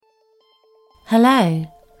Hello,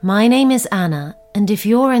 my name is Anna, and if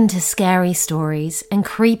you're into scary stories and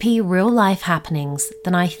creepy real-life happenings,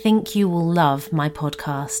 then I think you will love my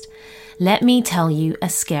podcast. Let me tell you a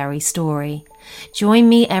scary story. Join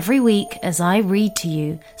me every week as I read to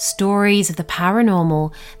you stories of the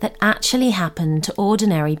paranormal that actually happen to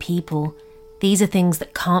ordinary people. These are things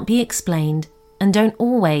that can't be explained and don't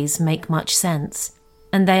always make much sense,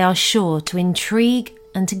 and they are sure to intrigue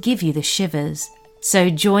and to give you the shivers.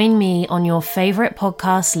 So join me on your favorite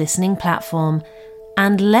podcast listening platform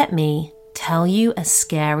and let me tell you a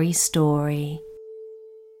scary story.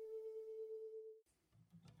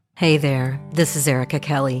 Hey there, this is Erica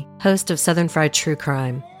Kelly, host of Southern Fried True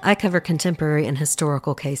Crime. I cover contemporary and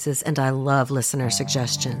historical cases, and I love listener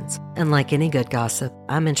suggestions. And like any good gossip,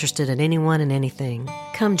 I'm interested in anyone and anything.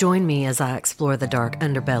 Come join me as I explore the dark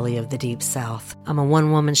underbelly of the Deep South. I'm a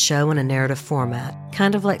one-woman show in a narrative format,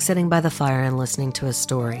 kind of like sitting by the fire and listening to a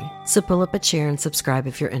story. So pull up a chair and subscribe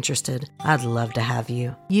if you're interested. I'd love to have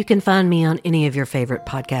you. You can find me on any of your favorite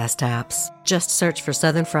podcast apps. Just search for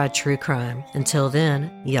Southern Fried True Crime. Until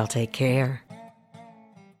then, y'all take care.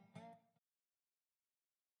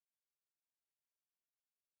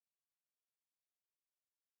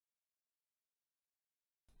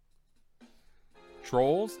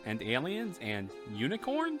 Trolls and aliens and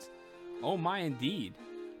unicorns? Oh my, indeed.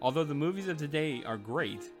 Although the movies of today are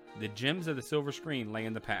great, the gems of the silver screen lay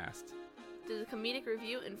in the past. Does a comedic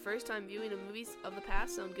review and first-time viewing of movies of the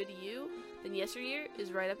past sound good to you? Then Yesteryear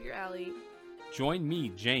is right up your alley. Join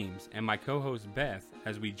me, James, and my co-host Beth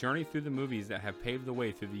as we journey through the movies that have paved the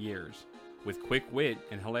way through the years. With quick wit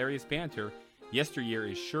and hilarious banter, Yesteryear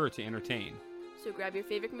is sure to entertain. So grab your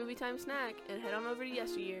favorite movie time snack and head on over to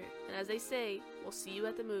Yesteryear. And as they say, we'll see you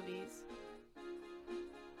at the movies.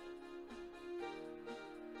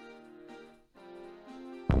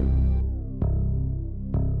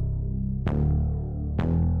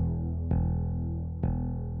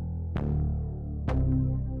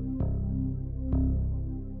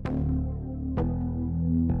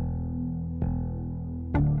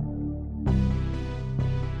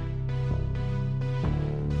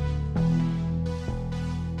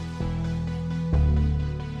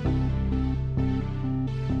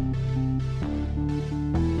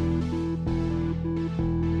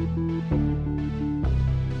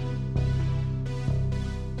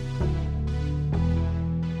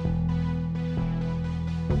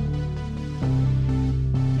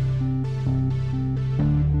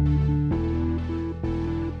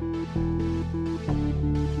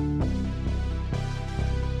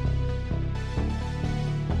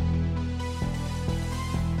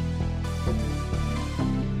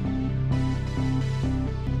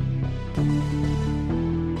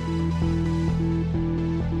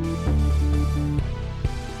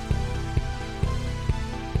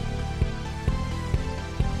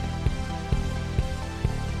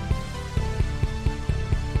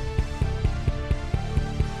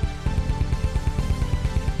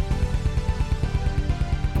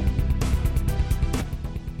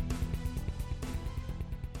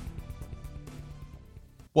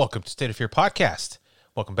 Welcome to State of Fear Podcast.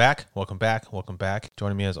 Welcome back.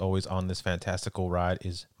 Joining me as always on this fantastical ride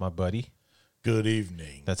is my buddy. Good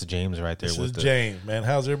evening. That's James right there. This is James, man.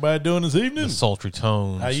 How's everybody doing this evening? The sultry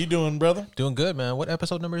tones. How you doing, brother? Doing good, man. What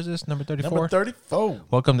episode number is this? Number 34? Number 34.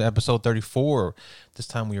 Welcome to episode 34. This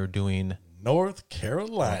time we are doing North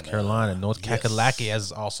Carolina. North Kakalaki, as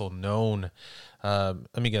is also known.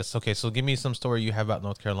 Let me guess. Okay, so give me some story you have about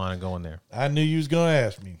North Carolina going there. I knew you was going to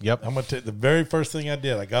ask me. Yep. I'm going to tell you the very first thing I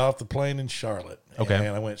did. I got off the plane in Charlotte. Okay.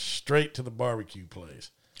 And I went straight to the barbecue place.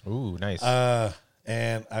 Ooh, nice.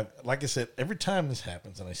 And like I said, every time this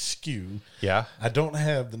happens and I skew, yeah, I don't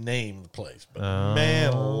have the name of the place. But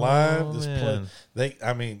man alive, this place.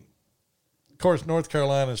 Of course, North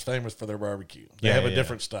Carolina is famous for their barbecue. They have a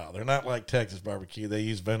different style. They're not like Texas barbecue. They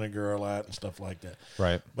use vinegar a lot and stuff like that.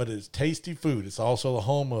 Right. But it's tasty food. It's also the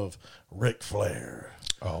home of Ric Flair.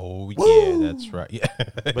 Oh, Woo! Yeah, that's right. Yeah.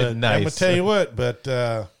 But Nice. I'm going to tell you what,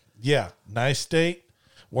 nice state.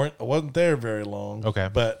 I wasn't there very long. Okay.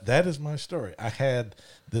 But that is my story. I had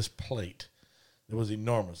this plate. It was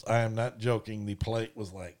enormous. I am not joking. The plate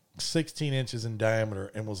was like 16 inches in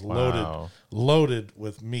diameter and was loaded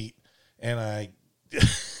with meat. And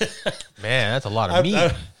man, that's a lot of meat.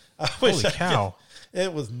 I Holy cow.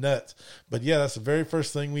 It was nuts. But yeah, that's the very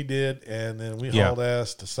first thing we did. And then we hauled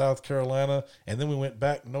ass to South Carolina. And then we went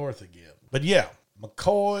back north again. But yeah,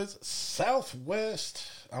 McCoy's Southwest.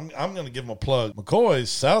 I'm going to give them a plug.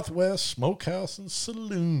 McCoy's Southwest Smokehouse and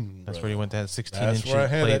Saloon. That's where you went to that 16-inch That's where I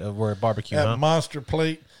had plate it. of where barbecue, That huh? monster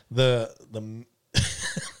plate.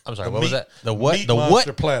 I'm I'm sorry, what was that? The what? Meat The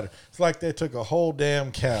monster what? platter. It's like they took a whole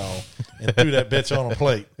damn cow and threw that bitch on a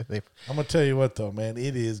plate. I'm going to tell you what, though, man.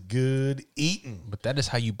 It is good eating. But that is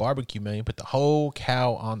how you barbecue, man. You put the whole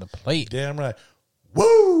cow on the plate. Damn right.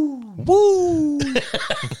 Woo! Woo!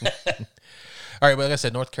 All right, but like I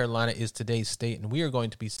said, North Carolina is today's state, and we are going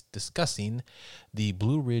to be discussing the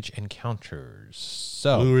Blue Ridge Encounters.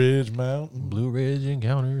 So, Blue Ridge Mountain. Blue Ridge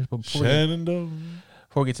Encounters. But Shenandoah.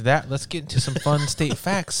 before we get to that, let's get into some fun state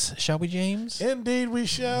facts, shall we, James? Indeed, we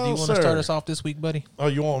shall. Do you want to start us off this week, buddy? Oh,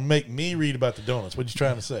 you want to make me read about the donuts? What you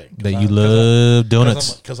trying to say? That you love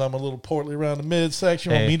donuts. Because I'm a little portly around the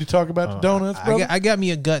midsection. Hey, Want me to talk about the donuts, brother? I got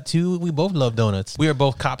me a gut, too. We both love donuts. We are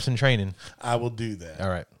both cops in training. I will do that. All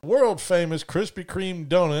right. World famous Krispy Kreme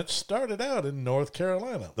donuts started out in North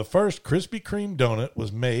Carolina. The first Krispy Kreme donut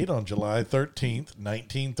was made on July 13th,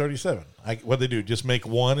 1937. What they do? Just make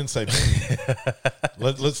one and say,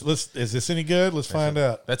 let's. Is this any good? Let's find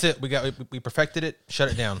out. That's it. We perfected it.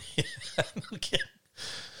 Shut it down. Okay.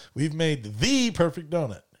 We've made the perfect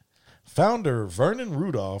donut. Founder Vernon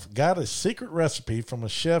Rudolph got a secret recipe from a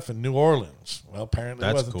chef in New Orleans. Well, apparently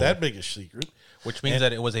it wasn't that big a secret. Which means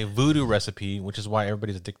that it was a voodoo recipe, which is why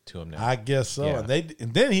everybody's addicted to them now. I guess so. Yeah.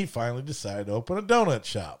 And then he finally decided to open a donut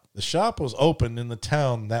shop. The shop was opened in the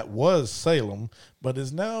town that was Salem, but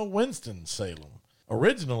is now Winston-Salem.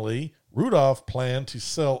 Originally, Rudolph planned to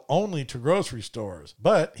sell only to grocery stores,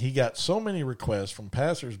 but he got so many requests from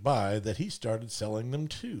passers-by that he started selling them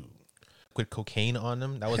too. Put cocaine on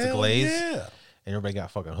them. That was Hell the glaze. Yeah. And everybody got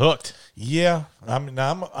fucking hooked. Yeah.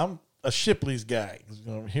 I'm a Shipley's guy.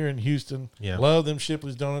 I'm here in Houston. Yeah. Love them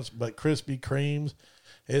Shipley's donuts, but Krispy Kremes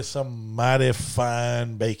is some mighty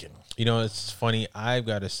fine bacon. You know, it's funny. I've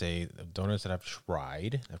got to say, the donuts that I've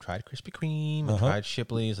tried Krispy Kreme. I've tried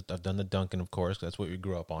Shipley's. I've done the Dunkin', of course. That's what we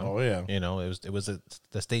grew up on. Oh, yeah. You know, it was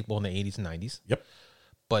the staple in the 80s and 90s. Yep.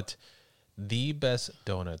 But the best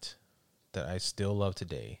donut that I still love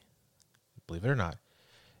today, believe it or not,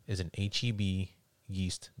 is an H-E-B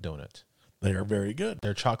yeast donut. They are very good.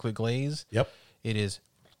 Their chocolate glaze. Yep. It is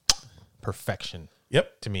perfection.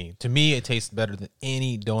 Yep. To me, it tastes better than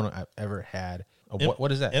any donut I've ever had.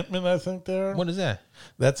 What is that? Entman, I think they're. What is that?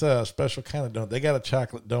 That's a special kind of donut. They got a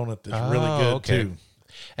chocolate donut that's really good too.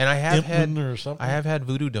 And I have Entman or something. I have had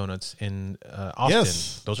Voodoo Donuts in Austin.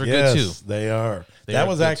 Yes, Those are good too. They are. They that are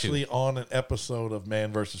was good, actually on an episode of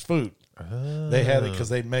Man vs. Food. They had it because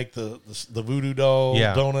they make the Voodoo doll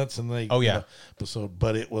donuts and they episode,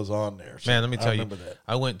 but it was on there. So man, let me tell you, that.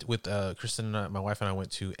 I went with Kristen and I, my wife and I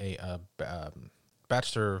went to a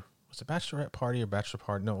bachelorette party or bachelor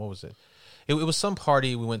party? No, what was it? It was some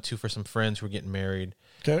party we went to for some friends who were getting married.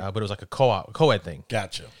 Okay, but it was like a co-ed thing.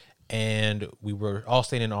 Gotcha. And we were all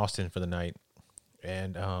staying in Austin for the night.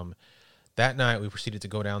 And that night we proceeded to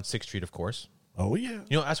go down 6th Street, of course. Oh, yeah.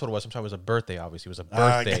 You know, that's what it was. Sometimes it was a birthday, obviously. It was a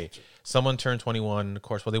birthday. Someone turned 21. Of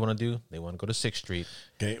course, what they want to do, they want to go to 6th Street.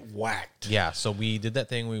 Get whacked. Yeah, so we did that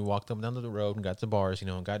thing. We walked up and down to the road and got to bars,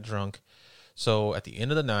 and got drunk. So at the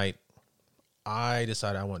end of the night, I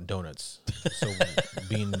decided I want donuts. So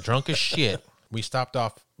being drunk as shit, we stopped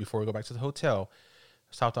off before we go back to the hotel,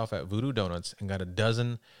 stopped off at Voodoo Donuts and got a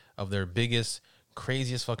dozen of their biggest,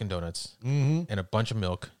 craziest fucking donuts and a bunch of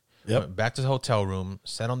milk. Yep. Went back to the hotel room,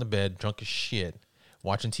 sat on the bed, drunk as shit,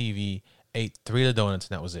 watching TV, ate 3 of the donuts,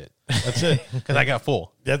 and that was it. That's it. Because I got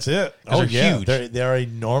full. That's it. They're huge. They're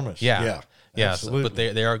enormous. Yeah. Absolutely.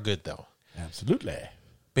 But they are good, though. Absolutely.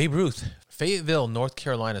 Babe Ruth. Fayetteville, North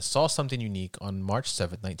Carolina saw something unique on March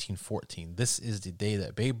 7th, 1914. This is the day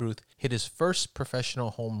that Babe Ruth hit his first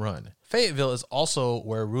professional home run. Fayetteville is also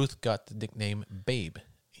where Ruth got the nickname Babe.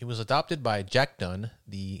 He was adopted by Jack Dunn,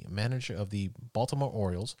 the manager of the Baltimore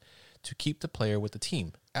Orioles, to keep the player with the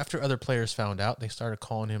team. After other players found out, they started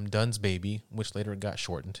calling him Dunn's Baby, which later got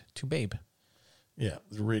shortened to Babe. Yeah,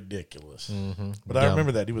 it's ridiculous. Mm-hmm. But I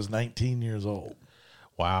remember that. He was 19 years old.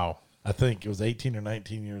 Wow. I think it was 18 or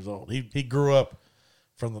 19 years old. He grew up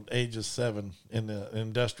from the age of 7 in the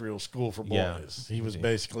industrial school for boys. Yeah. He was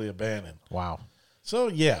basically abandoned. Wow. So,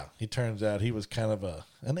 yeah, he turns out he was kind of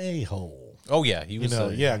an a-hole. Oh, yeah. He was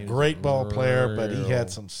great ball player, but he had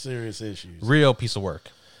some serious issues. Real piece of work.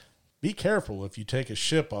 Be careful if you take a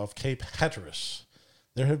ship off Cape Hatteras.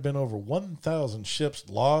 There have been over 1,000 ships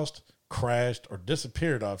lost, crashed, or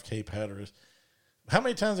disappeared off Cape Hatteras. How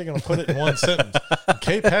many times are they going to put it in one sentence?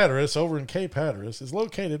 Cape Hatteras, over in Cape Hatteras, is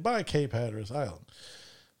located by Cape Hatteras Island.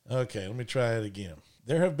 Okay, let me try it again.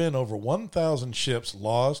 There have been over 1,000 ships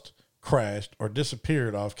lost, crashed, or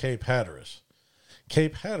disappeared off Cape Hatteras.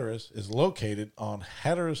 Cape Hatteras is located on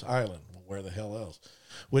Hatteras Island, where the hell else,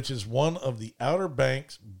 which is one of the Outer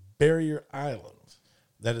Banks barrier islands.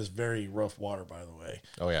 That is very rough water, by the way.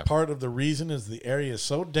 Oh, yeah. Part of the reason is the area is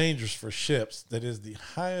so dangerous for ships that is the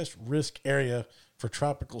highest risk area for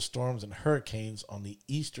tropical storms and hurricanes on the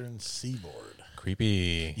eastern seaboard.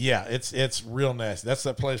 Creepy. Yeah, it's real nasty. That's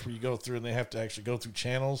that place where you go through and they have to actually go through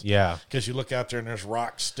channels. Yeah. Because you look out there and there's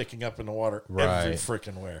rocks sticking up in the water every Right.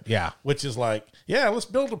 freaking where. Yeah. Which is like, yeah, let's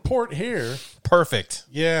build a port here. Perfect.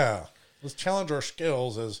 Yeah. Let's challenge our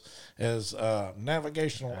skills as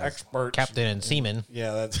navigational experts. Captain and seaman.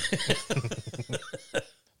 Yeah, that's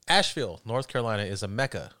Asheville, North Carolina is a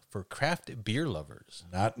mecca for craft beer lovers.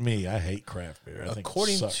 not me. I hate craft beer. I think it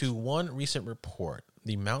According sucks. to one recent report,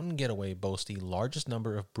 the Mountain Getaway boasts the largest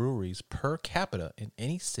number of breweries per capita in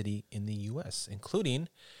any city in the U.S., including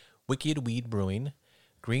Wicked Weed Brewing,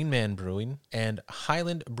 Green Man Brewing, and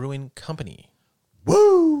Highland Brewing Company.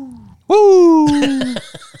 Woo! Woo!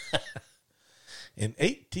 In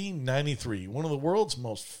 1893, one of the world's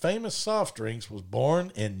most famous soft drinks was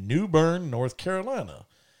born in New Bern, North Carolina.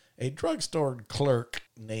 A drugstore clerk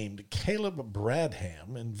named Caleb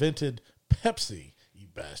Bradham invented Pepsi. You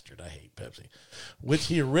bastard, I hate Pepsi. Which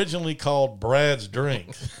he originally called Brad's Drink.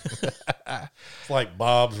 It's like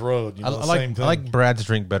Bob's Road. You know, the same thing. I like Brad's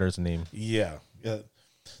drink better as a name. Yeah.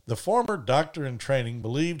 The former doctor in training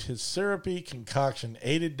believed his syrupy concoction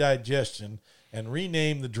aided digestion and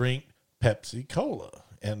renamed the drink Pepsi Cola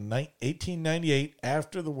in 1898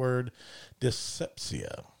 after the word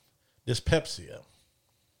dyspepsia.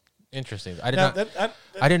 Interesting. Now, I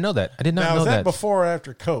didn't know that. I did not now, know is that that. before or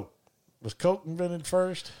after Coke? Was Coke invented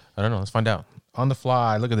first? I don't know. Let's find out. On the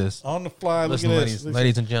fly. Look at this. On the fly. Listen, look at ladies, this.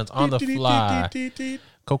 ladies and gents, on the fly.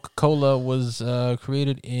 Coca-Cola was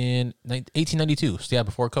created in 1892. So yeah,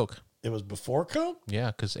 before Coke. It was before Coke? Yeah,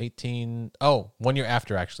 because 1 year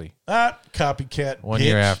after, actually. Copycat. 1 bitch.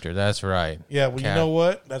 year after. That's right. Yeah, well, Cat. you know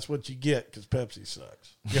what? That's what you get because Pepsi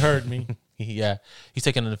sucks. You heard me. Yeah, he's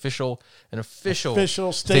taking an official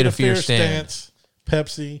State of fear stance.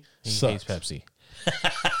 Pepsi He sucks. hates Pepsi.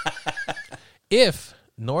 If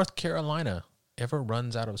North Carolina ever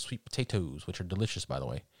runs out of sweet potatoes, which are delicious, by the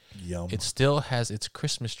way, Yum. it still has its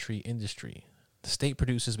Christmas tree industry. The state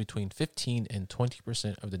produces between 15 and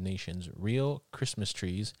 20% of the nation's real Christmas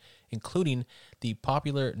trees, including the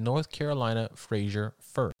popular North Carolina Fraser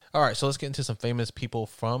fir. All right, so let's get into some famous people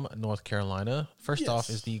from North Carolina. First off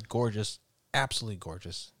is the gorgeous, absolutely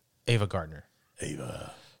gorgeous Ava Gardner.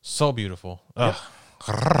 Ava. So beautiful. Yep.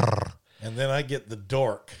 Ugh. And then I get the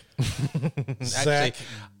dork. Actually, Zach.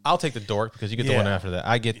 I'll take the dork because you get the one Yeah. after that.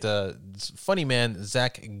 I get the funny man,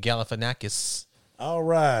 Zach Galifianakis. All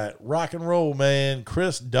right. Rock and roll man,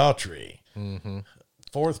 Chris Daughtry. Mm-hmm.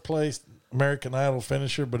 Fourth place American Idol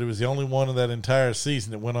finisher, but he was the only one of that entire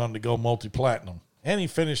season that went on to go multi-platinum. And he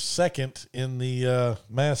finished second in the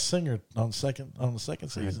Masked Singer on the second I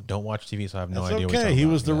season. don't watch TV, so I have no That's idea what okay. you're He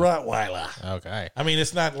talking was the about. Rottweiler. Okay. I mean,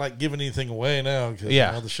 it's not like giving anything away now because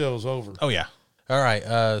Yeah. the show's over. Oh, yeah. All right.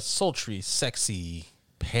 Sultry, sexy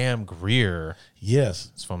Pam Grier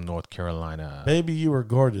Yes. is from North Carolina. Baby, you were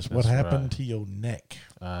gorgeous. What That's happened right. to your neck?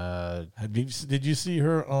 Did Did you see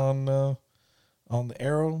her on the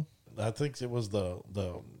Arrow? I think it was the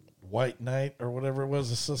White Knight or whatever it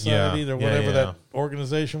was, the society or whatever that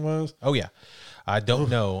organization was. Oh, yeah. I don't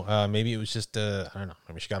know. Maybe it was just, I don't know.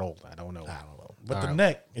 Maybe she got old. I don't know. But All the right.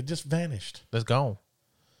 neck, it just vanished. Let's go.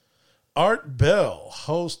 Art Bell,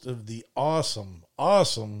 host of the awesome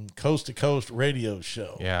Coast to Coast radio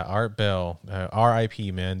show. Yeah, Art Bell,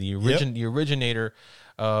 R.I.P. Man, the originator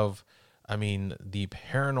of, the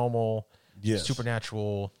paranormal, Yes.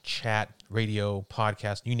 supernatural chat, radio,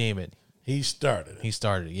 podcast, you name it. He started it. He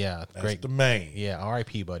started. Yeah, That's great. the main. Yeah,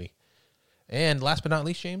 R.I.P. buddy. And last but not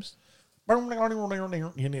least, James. You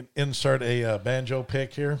need to insert a banjo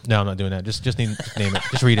pick here. No, I'm not doing that. Just name it.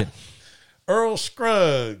 Just read it. Earl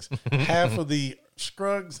Scruggs, half of the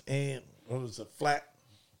Scruggs and what was it? Flat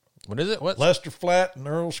What is it? What? Lester Flatt and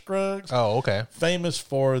Earl Scruggs. Oh, okay. Famous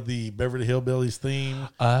for the Beverly Hillbillies theme,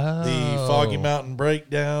 Oh. the Foggy Mountain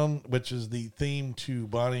Breakdown, which is the theme to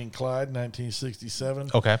Bonnie and Clyde,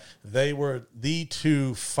 1967. Okay. They were the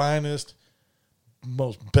two finest,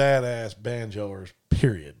 most badass banjoers,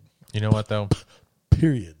 period. You know what, though?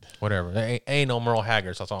 Period. Whatever. There ain't no Merle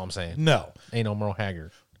Haggard, so that's all I'm saying. No. Ain't no Merle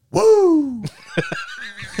Haggard. Woo!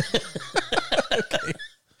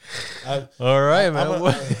 All right, man.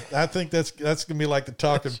 I think that's going to be like the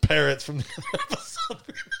talking parrots from the other episode.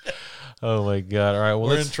 Oh, my God. All right. Well,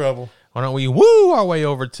 We're in trouble. why don't we woo our way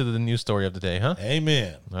over to the news story of the day, huh?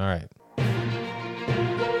 Amen. All right.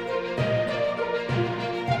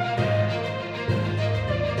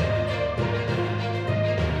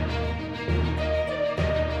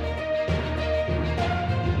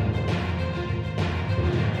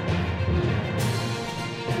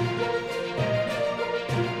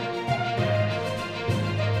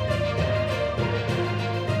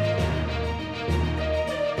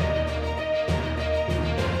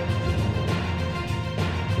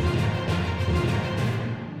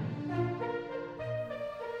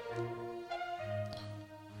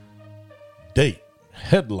 Date,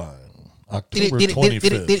 headline, October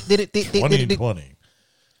 25th, 2020.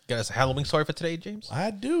 Got us a Halloween story for today, James?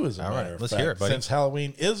 I do, as a matter of let's fact. hear it, buddy. Since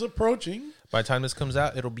Halloween is approaching. By the time this comes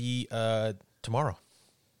out, it'll be tomorrow.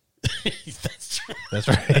 That's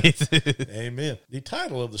right. Amen. The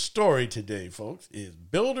title of the story today, folks, is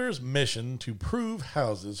Builder's Mission to Prove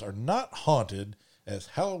Houses Are Not Haunted as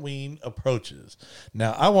Halloween Approaches.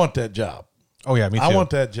 Now, I want that job. Oh, yeah, me too. I want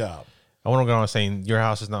that job. I want to go on saying, your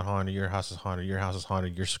house is not haunted, your house is haunted, your house is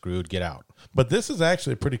haunted, you're screwed, get out. But this is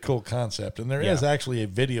actually a pretty cool concept, and there is actually a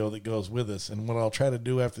video that goes with this. And what I'll try to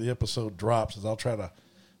do after the episode drops is I'll try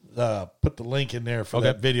to put the link in there for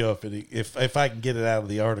that video if I can get it out of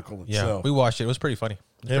the article itself. Yeah, we watched it. It was pretty funny.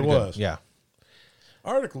 It was. Yeah.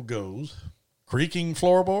 Article goes, creaking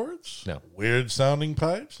floorboards? No. Weird sounding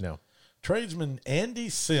pipes? No. Tradesman Andy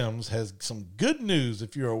Sims has some good news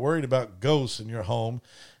if you are worried about ghosts in your home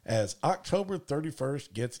as October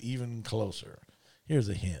 31st gets even closer. Here's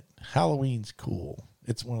a hint. Halloween's cool.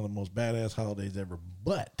 It's one of the most badass holidays ever,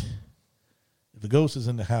 but if a ghost is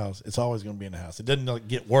in the house, it's always going to be in the house. It doesn't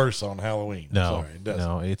get worse on Halloween. No, it doesn't.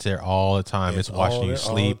 No, it's there all the time. It's watching you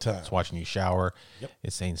sleep. It's watching you shower. Yep.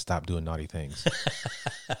 It's saying stop doing naughty things.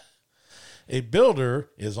 A builder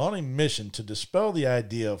is on a mission to dispel the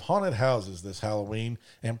idea of haunted houses this Halloween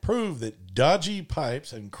and prove that dodgy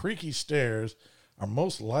pipes and creaky stairs are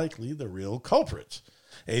most likely the real culprits.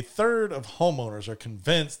 A third of homeowners are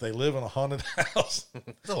convinced they live in a haunted house.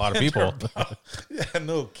 That's a lot of people. Yeah,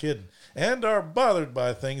 no kidding. And are bothered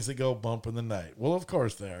by things that go bump in the night. Well, of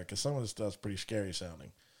course they are, because some of this stuff's pretty scary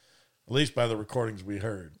sounding, at least by the recordings we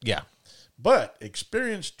heard. Yeah. But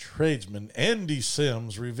experienced tradesman Andy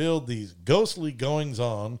Sims revealed these ghostly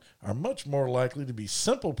goings-on are much more likely to be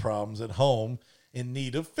simple problems at home in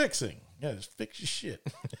need of fixing. Yeah, just fix your shit.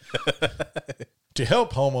 To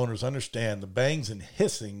help homeowners understand the bangs and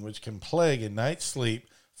hissing which can plague a night's sleep,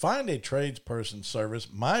 Find a Tradesperson service,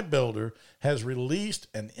 My Builder, has released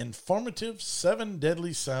an informative 7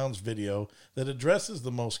 Deadly Sounds video that addresses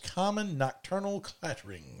the most common nocturnal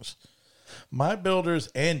clatterings. My Builder's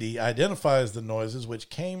Andy identifies the noises which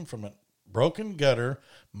came from a broken gutter,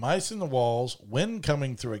 mice in the walls, wind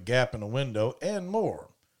coming through a gap in a window, and more.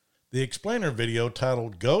 The explainer video,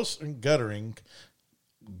 titled Ghosts and Guttering,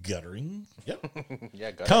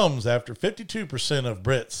 yep, comes after 52% of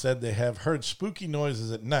Brits said they have heard spooky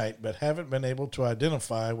noises at night but haven't been able to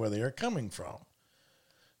identify where they are coming from.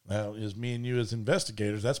 Now, as me and you as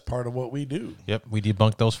investigators, that's part of what we do. Yep, we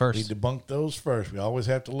debunk those first. We debunk those first. We always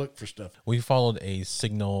have to look for stuff. We followed a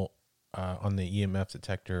signal on the EMF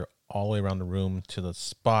detector all the way around the room to the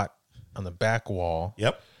spot on the back wall.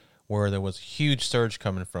 Yep. Where there was huge surge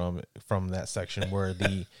coming from that section where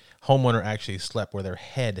the homeowner actually slept, where their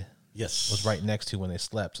head was right next to when they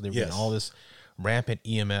slept. So they were getting all this rampant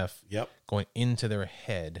EMF going into their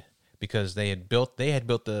head because they had built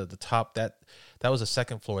the top, that was the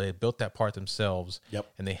second floor. They had built that part themselves,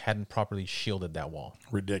 and they hadn't properly shielded that wall.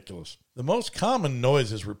 Ridiculous. The most common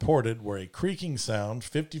noises reported were a creaking sound,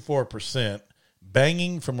 54%,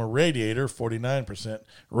 banging from a radiator, 49%.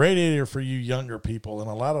 Radiator for you younger people. In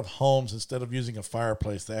a lot of homes, instead of using a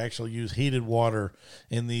fireplace, they actually use heated water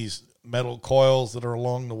in these metal coils that are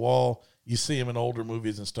along the wall. You see them in older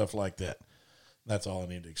movies and stuff like that. That's all I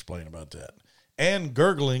need to explain about that. And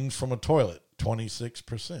gurglings from a toilet,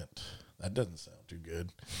 26%. That doesn't sound too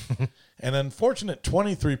good. An unfortunate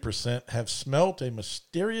 23% have smelt a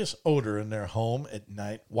mysterious odor in their home at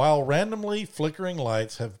night, while randomly flickering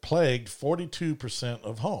lights have plagued 42%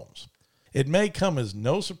 of homes. It may come as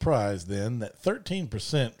no surprise, then, that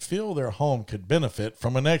 13% feel their home could benefit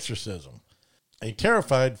from an exorcism. A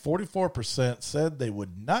terrified 44% said they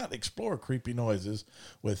would not explore creepy noises,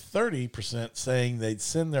 with 30% saying they'd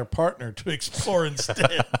send their partner to explore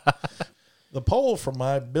instead. The poll from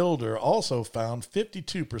My Builder also found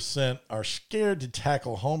 52% are scared to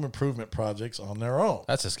tackle home improvement projects on their own.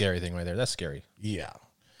 That's a scary thing right there. That's scary. Yeah.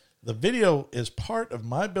 The video is part of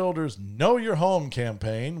My Builder's Know Your Home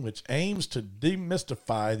campaign, which aims to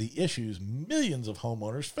demystify the issues millions of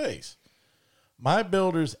homeowners face. My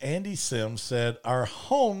Builder's Andy Sims said, "Our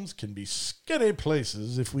homes can be scary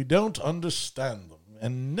places if we don't understand them,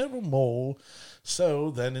 and never more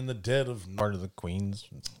so than in the dead of night." Part of the Queen's...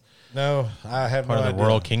 No, I have no idea. Part of the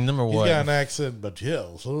Royal Kingdom or what? He's got an accent, but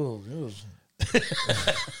yes. Oh, yes.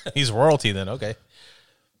 He's royalty then, okay.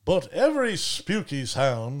 But every spooky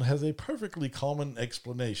sound has a perfectly common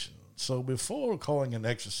explanation. So before calling an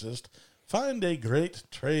exorcist, find a great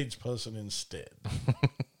tradesperson instead.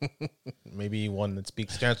 Maybe one that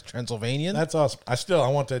speaks Transylvanian? That's awesome. I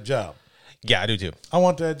want that job. Yeah, I do too. I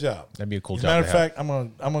want that job. That'd be a cool As job. a matter to of have. fact,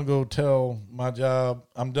 I'm gonna go tell my job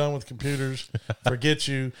I'm done with computers. Forget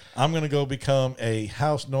you. I'm gonna go become a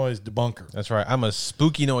house noise debunker. That's right. I'm a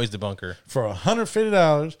spooky noise debunker. For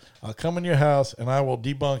 $150, I'll come in your house and I will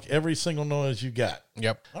debunk every single noise you got.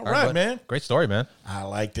 Yep. All right, bud. man. Great story, man. I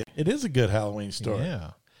liked it. It is a good Halloween story.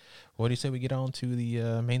 Yeah. What do you say we get on to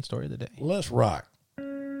the main story of the day? Let's rock.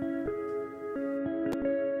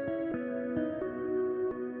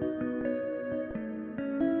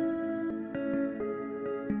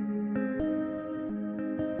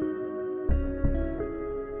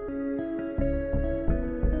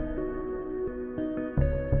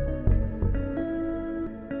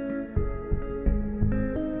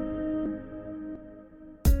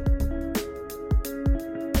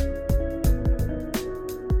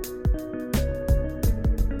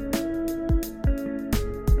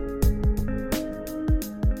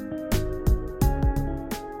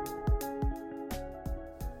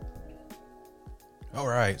 All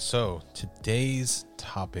right. So today's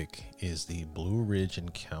topic is the Blue Ridge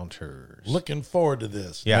Encounters. Looking forward to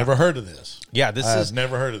this. Yeah. Never heard of this. Yeah, I've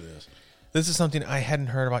never heard of this. This is something I hadn't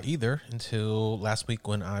heard about either until last week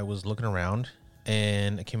when I was looking around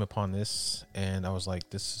and I came upon this and I was like,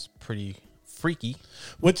 this is pretty freaky.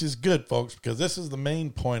 Which is good, folks, because this is the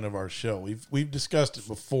main point of our show. We've discussed it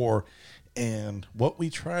before, and what we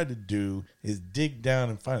try to do is dig down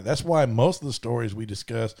and find it. That's why most of the stories we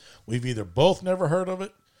discuss, we've either both never heard of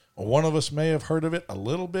it, or one of us may have heard of it a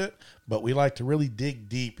little bit, but we like to really dig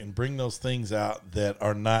deep and bring those things out that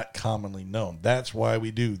are not commonly known. That's why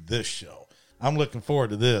we do this show. I'm looking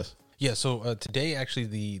forward to this. Yeah, so today actually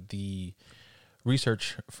the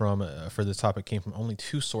research from for this topic came from only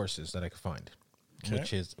two sources that I could find,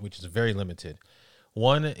 Okay. which is very limited.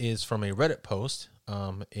 One is from a Reddit post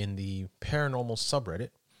in the paranormal subreddit,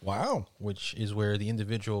 Wow. which is where the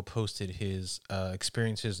individual posted his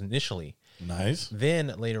experiences initially. Nice.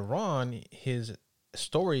 Then later on, his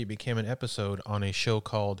story became an episode on a show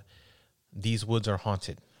called These Woods Are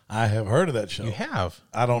Haunted. I have heard of that show. You have?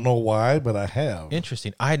 I don't know why, but I have.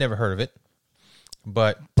 Interesting. I had never heard of it,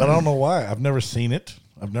 but But I don't know why. I've never seen it.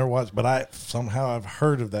 I've never watched, but I've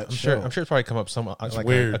heard of that I'm show. sure it's probably come up like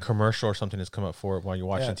weird. a commercial or something has come up for it while you're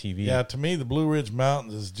watching TV. Yeah, to me, the Blue Ridge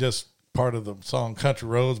Mountains is just part of the song Country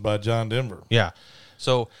Roads by John Denver. Yeah.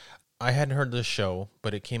 So I hadn't heard this show,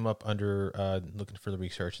 but it came up under looking for the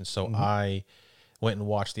research. And so I went and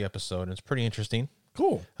watched the episode, and it's pretty interesting.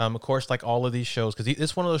 Cool. Of course, like all of these shows, because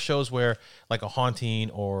it's one of those shows where, like a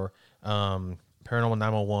haunting or Paranormal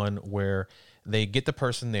 911, where they get the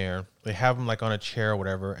person there, they have them like on a chair or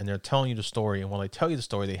whatever, and they're telling you the story. And while they tell you the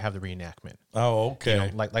story, they have the reenactment. Oh, okay.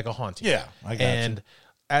 You know, like a haunting. Yeah, I got And you.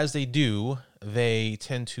 as they do, they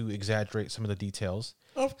tend to exaggerate some of the details.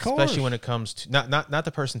 Of course. Especially when it comes to not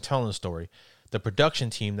the person telling the story, the production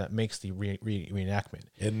team that makes the reenactment.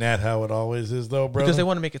 Isn't that how it always is, though, brother? Because they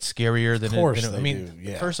want to make it scarier than course I they mean,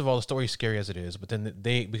 do, yeah. first of all, the story's scary as it is, but then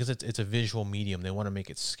because it's a visual medium, they want to make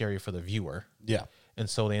it scary for the viewer. Yeah. And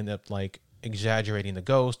so they end up like exaggerating the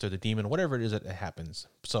ghost or the demon, whatever it is that happens.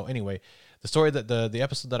 So anyway, the story that the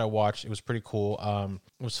episode that I watched, it was pretty cool.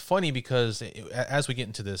 It was funny because as we get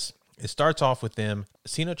into this, it starts off with them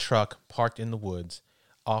seeing a truck parked in the woods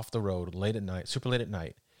off the road late at night, super late at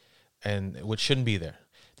night, and which shouldn't be there.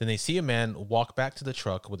 Then they see a man walk back to the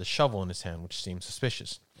truck with a shovel in his hand, which seems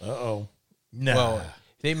suspicious. Uh-oh. Nah. Well,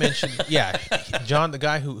 they mentioned, yeah, John, the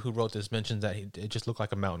guy who wrote this, mentions that it just looked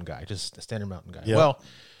like a mountain guy, just a standard mountain guy. Yep. Well,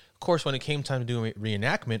 of course, when it came time to do a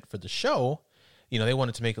reenactment for the show, they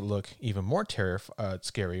wanted to make it look even more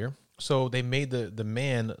scarier. So they made the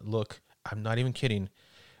man look, I'm not even kidding,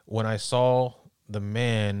 when I saw the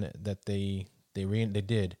man that they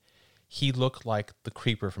did, he looked like the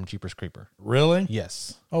Creeper from Jeepers Creeper. Really?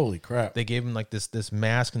 Yes. Holy crap. They gave him like this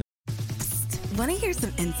mask. And Want to hear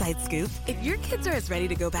some inside scoop? If your kids are as ready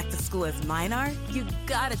to go back to school as mine are, you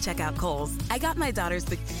gotta check out Kohl's. I got my daughters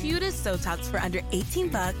the cutest Sotox for under $18,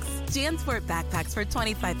 JanSport backpacks for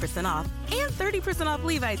 25% off, and 30% off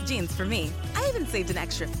Levi's jeans for me. I even saved an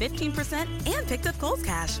extra 15% and picked up Kohl's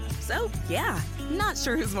cash. So, yeah, not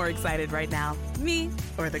sure who's more excited right now, me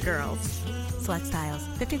or the girls. Select styles.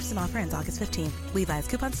 15% off ends August 15th. Levi's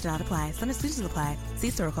coupons do not apply. Some exclusions apply. See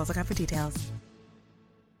store or Kohl's.com for details.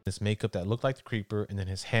 this makeup that looked like the Creeper, and then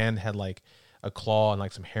his hand had like a claw and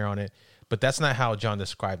like some hair on it. But that's not how John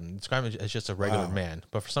described him. He described him as just a regular man.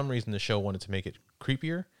 But for some reason, the show wanted to make it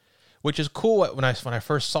creepier, which is cool when I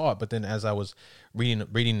first saw it. But then as I was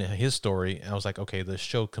reading his story, I was like, okay, the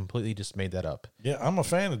show completely just made that up. Yeah, I'm a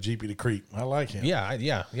fan of GP the Creep. I like him.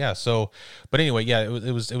 Yeah. So, but anyway, yeah,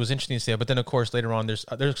 it was interesting to see that. But then of course later on,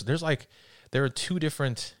 there are two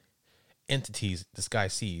different entities this guy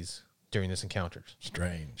sees during this encounter.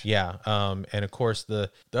 Strange. Yeah. And of course, the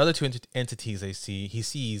other two entities he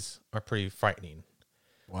sees are pretty frightening.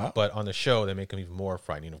 Wow. But on the show, they make them even more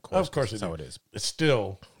frightening, of course. Of course, that's how it is. It's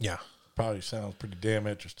still Yeah. probably sounds pretty damn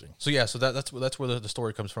interesting. So yeah, so that's where the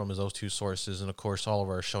story comes from, is those two sources, and of course all of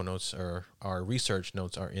our show notes or our research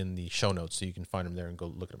notes are in the show notes, so you can find them there and go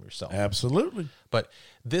look at them yourself. Absolutely. But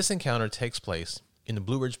this encounter takes place in the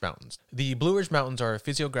Blue Ridge Mountains. The Blue Ridge Mountains are a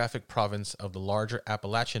physiographic province of the larger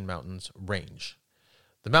Appalachian Mountains range.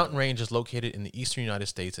 The mountain range is located in the eastern United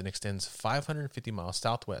States and extends 550 miles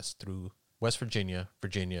southwest through West Virginia,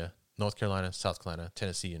 North Carolina, South Carolina,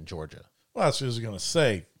 Tennessee, and Georgia. Well, that's what I was going to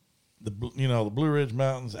say. The Blue Ridge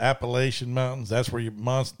Mountains, Appalachian Mountains. That's where your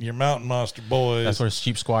mountain monster boys. That's where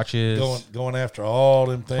Sheep Squatch is. Going after all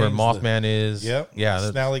them things. Where Mothman is. Yep. Yeah.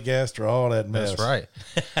 Snallygaster, all that mess. That's right.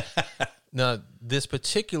 Now, this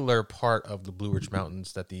particular part of the Blue Ridge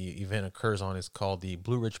Mountains that the event occurs on is called the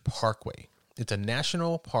Blue Ridge Parkway. It's a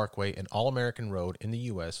national parkway and all-American road in the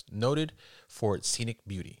U.S. noted for its scenic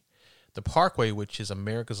beauty. The parkway, which is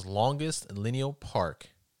America's longest lineal park,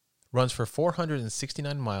 runs for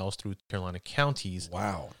 469 miles through Carolina counties.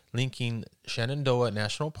 Wow. Linking Shenandoah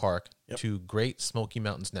National Park to Great Smoky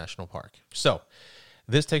Mountains National Park. So,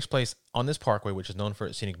 this takes place on this parkway, which is known for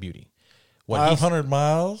its scenic beauty. 500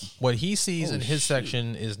 miles? What he sees Holy in his shit.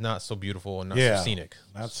 section is not so beautiful and not so scenic.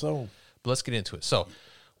 Not so. But let's get into it. So,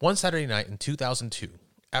 one Saturday night in 2002,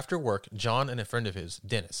 after work, John and a friend of his,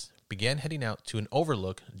 Dennis, began heading out to an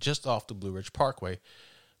overlook just off the Blue Ridge Parkway.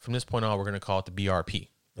 From this point on, we're going to call it the BRP.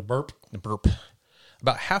 The burp? The burp.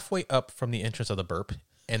 About halfway up from the entrance of the burp,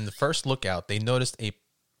 and the first lookout, they noticed a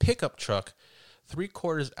pickup truck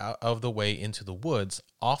 3/4 out of the way into the woods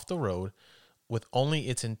off the road with only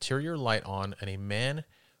its interior light on and a man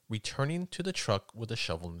returning to the truck with a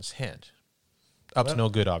shovel in his hand. Up to no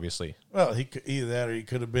good, obviously. Well, he could, either that or he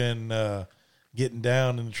could have been getting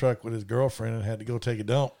down in the truck with his girlfriend and had to go take a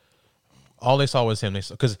dump. All they saw was him.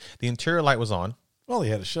 Because the interior light was on. Well, he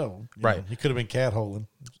had a shovel. Right. Know. He could have been catholing.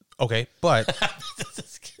 Okay, but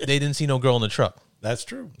they didn't see no girl in the truck. That's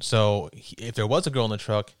true. So if there was a girl in the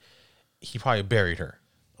truck, he probably buried her.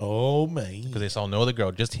 Oh, man. Because they saw no other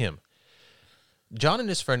girl, just him. John and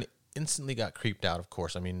his friend instantly got creeped out, of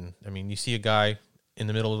course. I mean, you see a guy in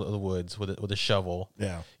the middle of the woods with a shovel.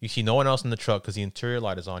 Yeah. You see no one else in the truck because the interior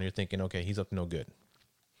light is on. You're thinking, okay, he's up to no good.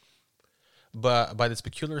 But by this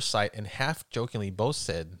peculiar sight, and half jokingly, both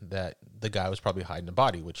said that the guy was probably hiding a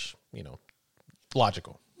body, which,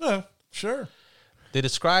 logical. Yeah, sure. They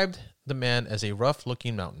described the man as a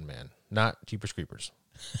rough-looking mountain man, not Jeepers Creepers.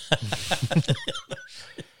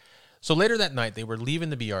 So later that night, they were leaving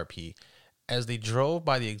the BRP. As they drove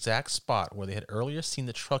by the exact spot where they had earlier seen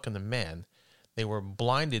the truck and the man, they were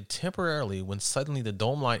blinded temporarily when suddenly the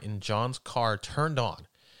dome light in John's car turned on.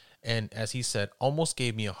 And as he said, almost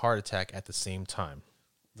gave me a heart attack at the same time.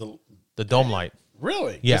 The dome light.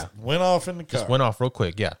 Really? Yeah. Just went off in the car. Just went off real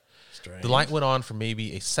quick, yeah. Strange. The light went on for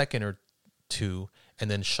maybe a second or two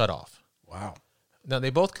and then shut off. Wow. Now,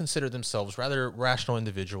 they both considered themselves rather rational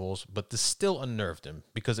individuals, but this still unnerved them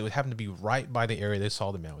because it would happen to be right by the area they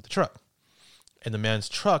saw the man with the truck. And the man's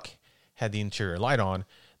truck had the interior light on.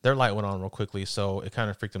 Their light went on real quickly, so it kind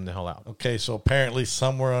of freaked them the hell out. Okay, so apparently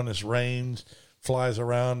somewhere on this range flies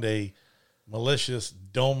around a malicious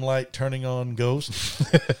dome light turning on ghost.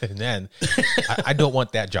 And then, I don't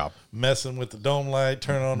want that job. Messing with the dome light,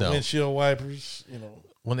 turning on the No. windshield wipers,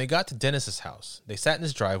 When they got to Dennis's house, they sat in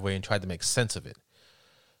his driveway and tried to make sense of it.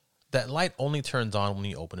 That light only turns on when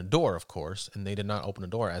you open a door, of course, and they did not open the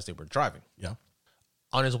door as they were driving. Yeah.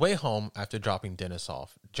 On his way home, after dropping Dennis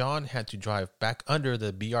off, John had to drive back under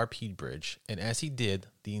the BRP bridge, and as he did,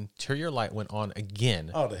 the interior light went on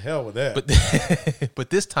again. Oh, the hell with that. But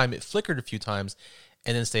this time it flickered a few times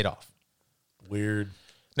and then stayed off. Weird.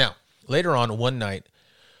 Now, later on one night,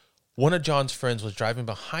 one of John's friends was driving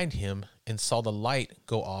behind him and saw the light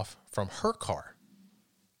go off from her car.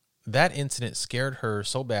 That incident scared her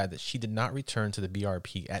so bad that she did not return to the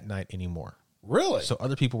BRP at night anymore. Really? So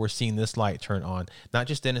other people were seeing this light turn on. Not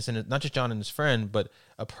just Dennis and not just John and his friend, but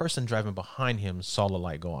a person driving behind him saw the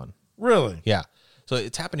light go on. Really? Yeah. So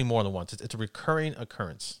it's happening more than once. It's a recurring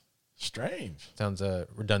occurrence. Strange. Sounds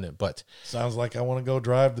redundant, but Sounds like I want to go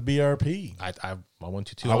drive the BRP. I want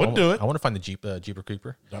to too. I would do it. I want to find the Jeeper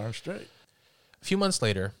Creeper. Darn straight. A few months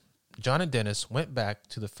later, John and Dennis went back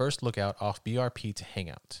to the first lookout off BRP to hang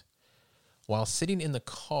out. While sitting in the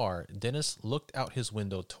car, Dennis looked out his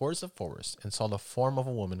window towards the forest and saw the form of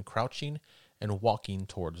a woman crouching and walking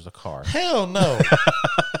towards the car. Hell no.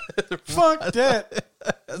 Fuck that.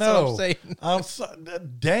 That's no. what I'm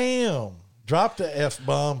saying. Damn. Drop the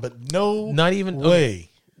F-bomb, but no Not even way.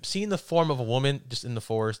 Seeing the form of a woman just in the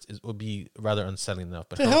forest would be rather unsettling enough.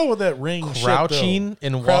 But The hell with that ring crouching shit,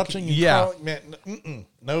 and crouching walking. and Yeah. crawling, man,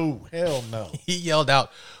 no, hell no. He yelled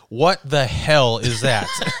out, "What the hell is that?"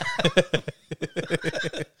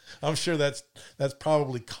 I'm sure that's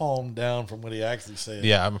probably calmed down from what he actually said.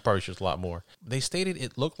 Yeah, I'm probably sure it's a lot more. They stated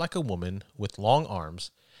it looked like a woman with long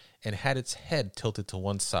arms and had its head tilted to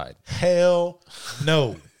one side. Hell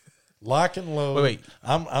no. Lock and load. Wait.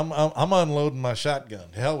 I'm unloading my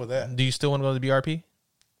shotgun. Hell with that. Do you still want to go to the BRP?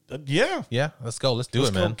 Yeah. Yeah, let's go. Let's do Let's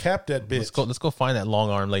it, go man. cap that bitch. Let's go find that long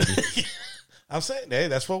arm lady. I'm saying, hey,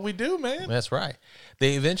 that's what we do, man. That's right.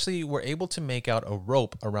 They eventually were able to make out a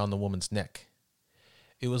rope around the woman's neck.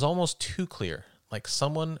 It was almost too clear, like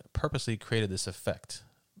someone purposely created this effect.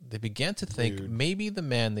 They began to think maybe the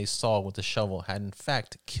man they saw with the shovel had in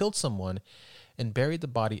fact killed someone and buried the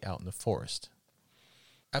body out in the forest.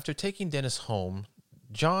 After taking Dennis home,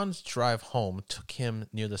 John's drive home took him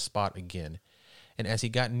near the spot again, and as he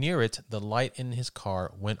got near it, the light in his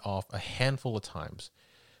car went off a handful of times,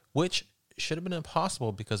 which should have been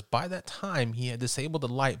impossible because by that time he had disabled the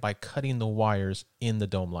light by cutting the wires in the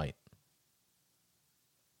dome light.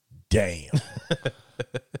 Damn.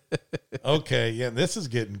 Okay, yeah, this is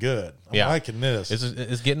getting good. I'm liking this.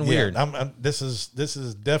 It's getting Yeah, weird. this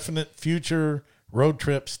is definite future road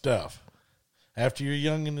trip stuff. After your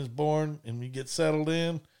youngin' is born and we get settled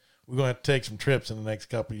in, we're going to have to take some trips in the next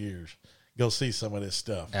couple of years. Go see some of this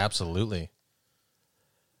stuff. Absolutely.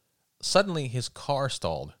 Suddenly, his car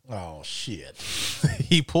stalled. Oh, shit.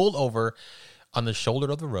 He pulled over on the shoulder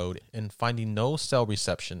of the road and, finding no cell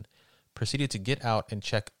reception, proceeded to get out and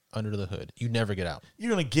check under the hood. You never get out.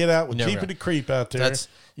 You're going to get out with Never Jeepy out. the Creep out there. That's-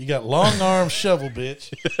 You got long arm shovel,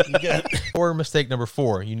 bitch. You got Or mistake number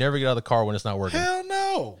 4, you never get out of the car when it's not working. hell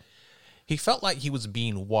no. He felt like he was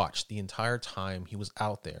being watched the entire time he was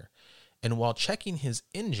out there, and while checking his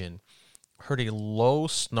engine, heard a low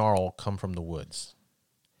snarl come from the woods.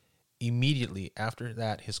 Immediately after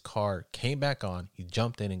that, his car came back on. He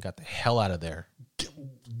jumped in and got the hell out of there.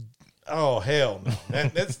 Oh, hell no.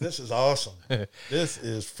 This is awesome. This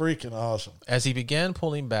is freaking awesome. As he began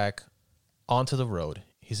pulling back onto the road,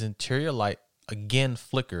 his interior light again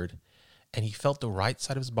flickered, and he felt the right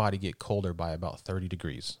side of his body get colder by about 30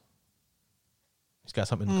 degrees. He's got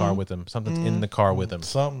something in the car with him. Something's in the car with him.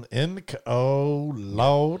 Something in the oh,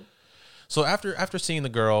 Lord. So after seeing the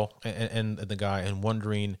girl and the guy and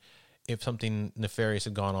wondering if something nefarious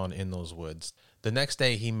had gone on in those woods, the next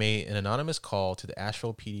day he made an anonymous call to the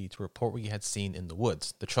Asheville PD to report what he had seen in the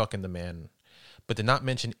woods, the truck and the man, but did not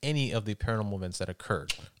mention any of the paranormal events that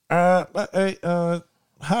occurred.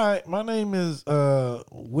 Hi, my name is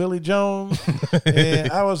Willie Jones,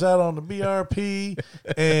 and I was out on the BRP,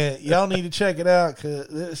 and y'all need to check it out because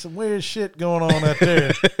there's some weird shit going on out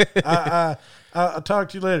there. I'll talk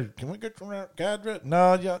to you later. Can we get from that guy?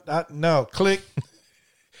 No, no. Click.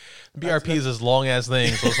 BRP is this long ass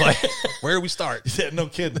thing, so it's like, where do we start? Yeah, no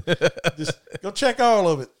kidding. Just go check all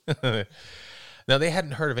of it. Now, they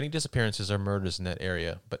hadn't heard of any disappearances or murders in that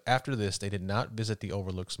area, but after this, they did not visit the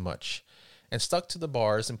overlooks much and stuck to the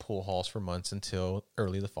bars and pool halls for months until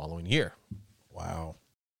early the following year. Wow.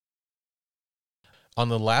 On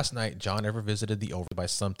the last night John ever visited the overlook by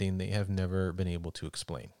something they have never been able to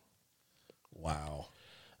explain. Wow.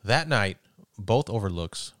 That night, both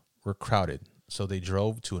overlooks were crowded, so they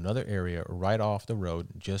drove to another area right off the road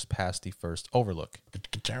just past the first overlook.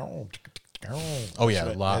 Oh,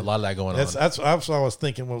 yeah, a lot of that going on. That's what I was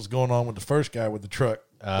thinking what was going on with the first guy with the truck.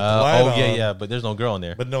 With the Oh, light on, yeah, but there's no girl in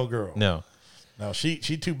there. But no girl. No. No, she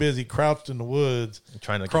too busy crouched in the woods,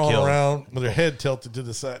 Trying to crawling kill. around with her head tilted to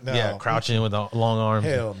the side. No. Yeah, crouching with a long arm.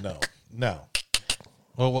 Hell no.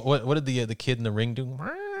 Well, what did the kid in the ring do?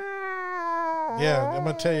 Yeah, I'm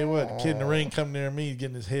gonna tell you what. The kid in the ring come near me,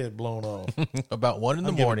 getting his head blown off. About 1 in the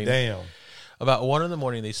I'm giving morning. Damn. About 1 in the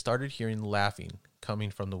morning, they started hearing laughing coming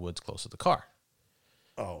from the woods close to the car.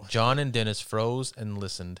 Oh, John and Dennis froze and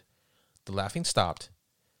listened. The laughing stopped,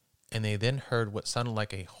 and they then heard what sounded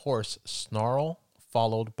like a hoarse snarl,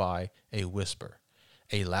 followed by a whisper,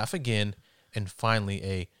 a laugh again, and finally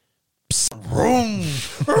a vroom.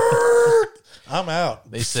 I'm out.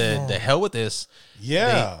 They said, "The hell with this."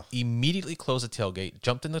 Yeah. They immediately closed the tailgate,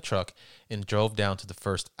 jumped in the truck, and drove down to the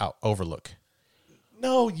first overlook.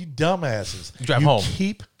 No, you dumbasses. You drive home.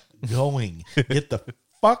 Keep going. Get the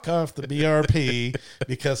fuck off the BRP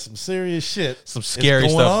because some serious shit. Some scary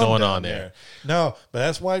stuff going on down there. No, but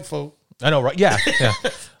that's white folk. I know, right? Yeah.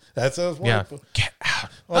 That's us white Yeah. folk. Get out.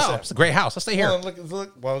 Oh, it's a great house. Let's stay here. Well,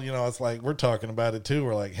 look. Well, it's like we're talking about it too.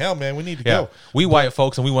 We're like, hell, man, we need to Yeah. go. We white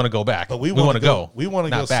folks, and we want to go back. But we want want to go. We want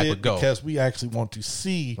to Not go back, see but it go. because we actually want to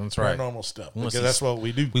see That's right. paranormal stuff. We wanna Because see- that's what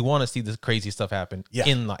we do. We want to see this crazy stuff happen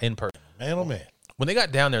in person. Man, oh man. When they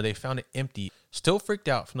got down there, they found it empty. Still freaked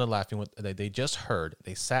out from the laughing they just heard,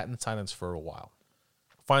 they sat in silence for a while.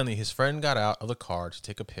 Finally, his friend got out of the car to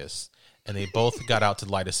take a piss, and they both got out to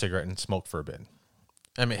light a cigarette and smoke for a bit.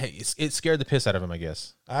 I mean, hey, it scared the piss out of him, I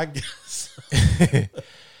guess. I guess.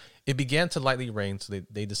 It began to lightly rain, so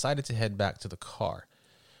they decided to head back to the car.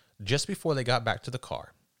 Just before they got back to the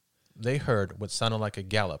car, they heard what sounded like a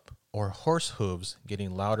gallop or horse hooves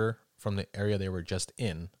getting louder from the area they were just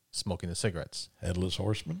in, smoking the cigarettes. Headless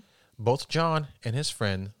Horseman. Both John and his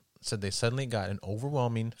friend said they suddenly got an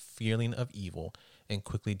overwhelming feeling of evil and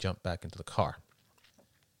quickly jumped back into the car.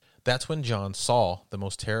 That's when John saw the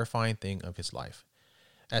most terrifying thing of his life.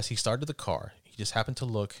 As he started the car, he just happened to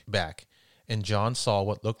look back, and John saw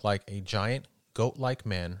what looked like a giant goat-like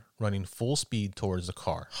man running full speed towards the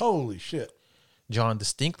car. Holy shit. John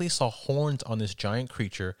distinctly saw horns on this giant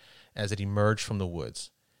creature as it emerged from the woods.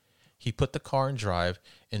 He put the car in drive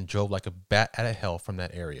and drove like a bat out of hell from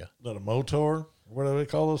that area. Not a motor? What do they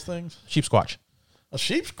call those things? Sheep squatch. A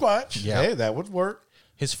sheep squatch. Yeah. Hey, that would work.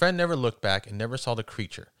 His friend never looked back and never saw the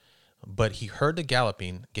creature, but he heard the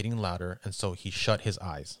galloping getting louder, and so he shut his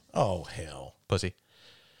eyes. Oh, hell. Pussy.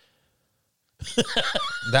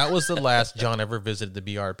 That was the last John ever visited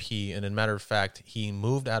the BRP, and as a matter of fact, he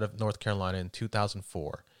moved out of North Carolina in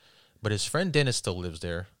 2004. But his friend Dennis still lives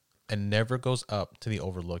there and never goes up to the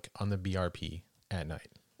overlook on the BRP at night.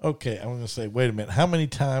 Okay, I'm going to say, wait a minute. How many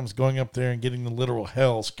times going up there and getting the literal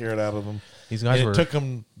hell scared out of them? These guys and were. it took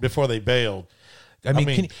them before they bailed. I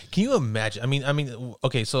mean, can you imagine? I mean,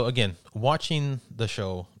 okay. So again, watching the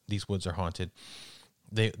show, These Woods Are Haunted.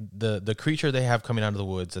 The creature they have coming out of the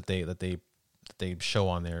woods that they show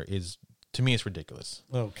on there is, to me, it's ridiculous.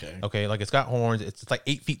 Okay, like it's got horns. It's like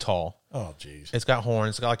 8 feet tall. Oh, jeez. It's got horns.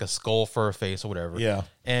 It's got like a skull for a face or whatever. Yeah.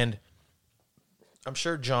 And I'm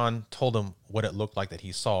sure John told them what it looked like that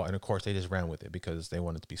he saw, and of course they just ran with it because they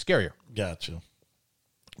wanted it to be scarier. Gotcha.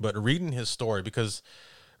 But reading his story on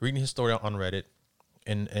Reddit,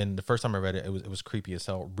 and the first time I read it, it was creepy as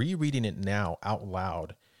hell. Rereading it now out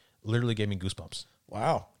loud literally gave me goosebumps.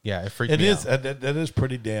 Wow. Yeah, it freaked me out. That is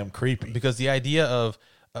pretty damn creepy. Because the idea of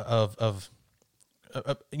the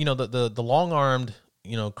long-armed,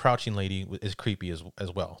 crouching lady is creepy as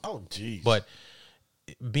well. Oh, jeez. But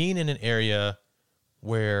being in an area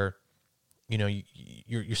where,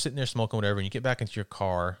 you're sitting there smoking whatever, and you get back into your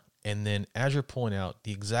car, and then as you're pulling out,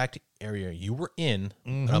 the exact area you were in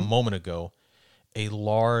a moment ago, a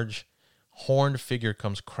large horned figure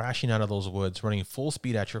comes crashing out of those woods, running full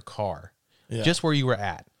speed at your car, just where you were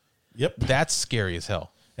at. Yep. That's scary as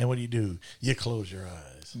hell. And what do? You close your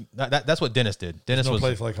eyes. That's what Dennis did. Dennis There's no was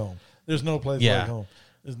place like home. There's no place like home.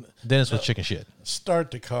 Dennis was chicken shit.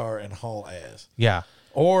 Start the car and haul ass. Yeah.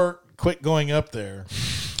 Or quit going up there.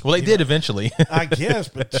 Well, they did eventually. I guess,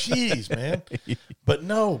 but jeez, man.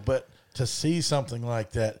 But to see something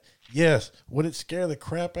like that, yes, would it scare the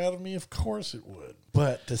crap out of me? Of course it would.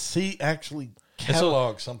 But to see actually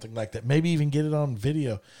catalog something like that, maybe even get it on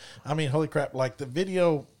video. I mean, holy crap, like the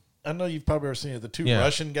video, I know you've probably ever seen it, the two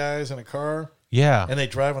Russian guys in a car. Yeah. And they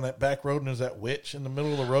drive on that back road and there's that witch in the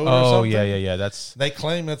middle of the road or Oh, something. yeah. They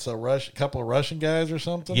claim it's a couple of Russian guys or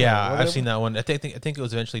something. Yeah, I've seen that one. I think it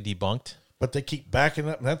was eventually debunked. But they keep backing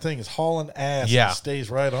up, and that thing is hauling ass and stays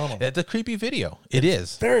right on them. It's a creepy video. It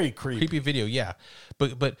is. Very creepy. Creepy video, yeah.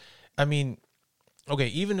 But I mean, okay,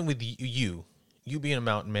 even with you being a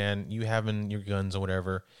mountain man, you having your guns or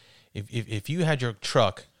whatever, if you had your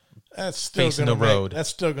truck that's still facing the road,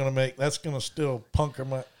 that's going to still punker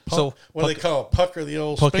my. So what do they call it? Pucker the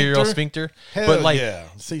old pucker sphincter? your old sphincter. Hell but like, yeah,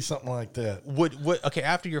 see something like that. Okay,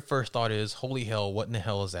 after your first thought is, holy hell, what in the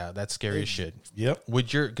hell is that? That's scary as shit. Yep.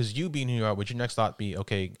 Because you being who you are, would your next thought be,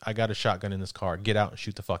 okay, I got a shotgun in this car, get out and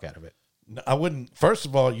shoot the fuck out of it? I wouldn't. First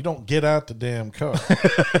of all, you don't get out the damn car.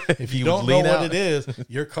 If you don't know what it is,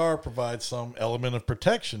 your car provides some element of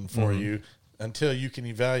protection for you until you can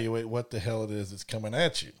evaluate what the hell it is that's coming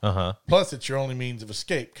at you. Plus, it's your only means of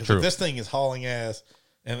escape. Because if this thing is hauling ass,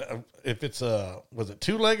 and if it's was it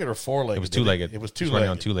 2-legged or 4-legged? It was 2-legged. It was 2-legged. Running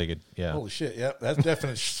on 2-legged. Yeah. Holy shit! Yep, that's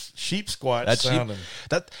definite sheep squatch That's sounding.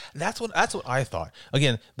 That's what I thought.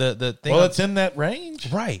 Again, the thing. Well, it's in that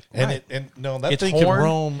range, right? And right. That it's thing horn. can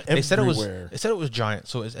roam everywhere. They said it was giant,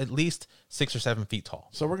 so it's at least 6 or 7 feet tall.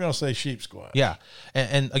 So we're gonna say sheep squatch. Yeah,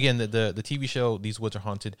 and again, the TV show These Woods Are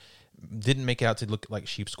Haunted didn't make it out to look like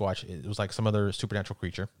sheep squatch. It was like some other supernatural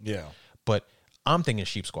creature. Yeah, but I'm thinking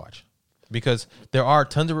sheep squatch. because there are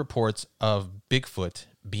tons of reports of Bigfoot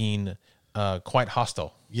being quite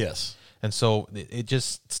hostile. Yes. And so it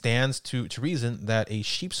just stands to reason that a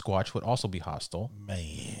sheep squatch would also be hostile.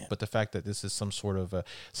 Man. But the fact that this is some sort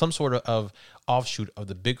of offshoot of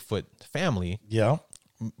the Bigfoot family, Yeah.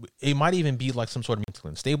 it might even be like some sort of mentally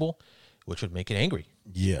unstable, which would make it angry.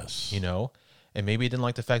 Yes. You know, and maybe it didn't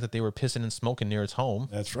like the fact that they were pissing and smoking near its home.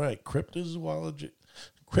 That's right. Cryptozoological.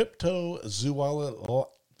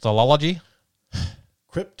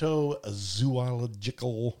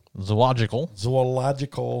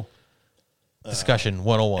 Zoological Discussion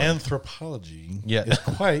 101. anthropology Yeah. is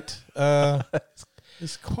quite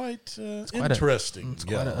interesting. It's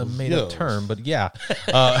quite a made up term, but yeah.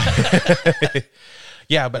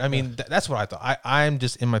 Yeah, but I mean, that's what I thought. I'm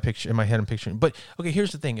just in my head, I'm picturing. But okay,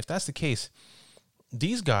 here's the thing. If that's the case,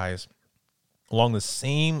 these guys, along the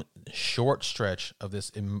same short stretch of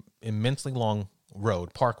this immensely long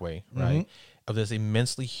road, parkway, right, of this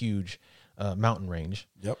immensely huge mountain range.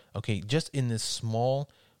 Yep. Okay, just in this small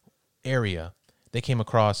area, they came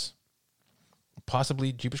across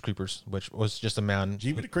possibly Jeepers Creepers, which was just a man.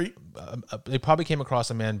 Jeepity Creep. They probably came across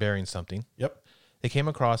a man bearing something. Yep. They came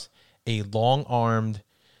across a long-armed,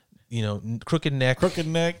 crooked neck,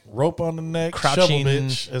 rope on the neck, crouching, shovel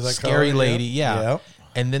bitch, as I call scary her. lady. Yeah. Yep.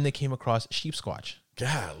 And then they came across sheep squatch.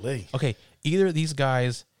 Golly. Okay, either these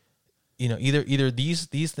guys, either these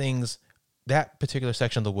things, that particular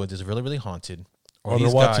section of the woods is really, really haunted, or they're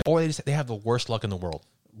these watching- guys, or they have the worst luck in the world.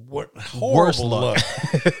 What horrible luck.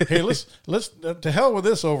 Hey, let's to hell with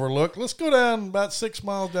this overlook. Let's go down about 6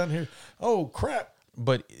 miles down here. Oh crap!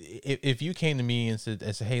 But if you came to me and said,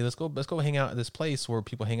 "Hey, let's go hang out at this place where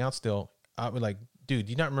people hang out still," I would like, dude,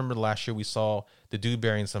 do you not remember the last year we saw the dude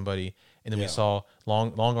burying somebody, and then we saw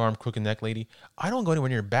long arm crooked neck lady? I don't go anywhere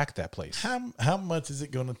near back that place. How much is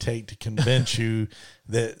it going to take to convince you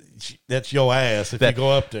that that's your ass if you go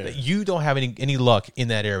up there? That you don't have any luck in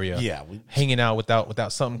that area. Yeah, hanging out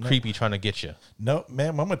without something creepy trying to get you. No,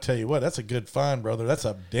 ma'am, I'm going to tell you what. That's a good find, brother. That's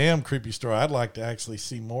a damn creepy story. I'd like to actually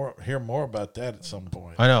hear more about that at some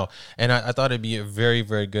point. I know, and I thought it'd be a very,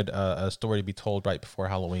 very good story to be told right before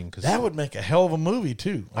Halloween, because that would make a hell of a movie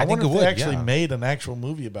too. I think wonder it if would, they actually yeah. made an actual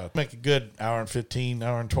movie about it. Make a good hour and 15,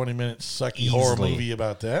 hour and 20 minute sucky horror Easily. movie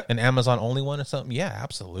about that. an Amazon only one or something. Yeah,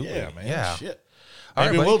 absolutely. Yeah, man. Yeah, Shit. All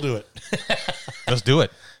right, Maybe buddy. we'll do it. Let's do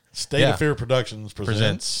it. State Yeah. of Fear Productions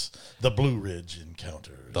presents The Blue Ridge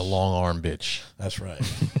Encounters. The long arm bitch. That's right.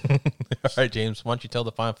 All right, James, why don't you tell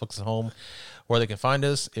the fine folks at home where they can find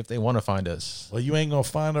us if they want to find us? Well, you ain't going to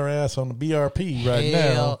find our ass on the BRP right now.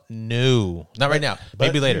 Hell no. Not right now.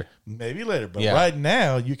 Maybe But- later. Maybe later. But Yeah. right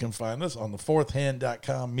now, you can find us on the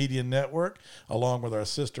fourthhand.com media network, along with our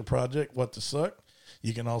sister project, What the Suck.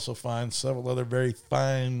 You can also find several other very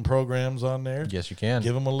fine programs on there. Yes, you can.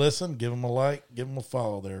 Give them a listen, give them a like, give them a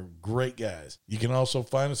follow. They're great guys. You can also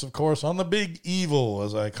find us, of course, on the Big Evil,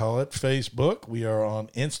 as I call it, Facebook. We are on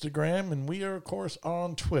Instagram, and we are, of course,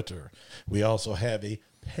 on Twitter. We also have a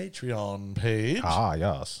Patreon page. Ah,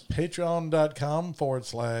 yes.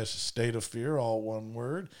 Patreon.com/State of Fear, all one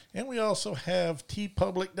word. And we also have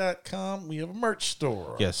tpublic.com. We have a merch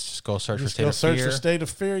store. Yes, just go search Just for State go of search Fear. for State of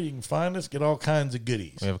Fear. You can find us, get all kinds of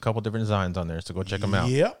goodies. We have a couple different designs on there, so go check them out.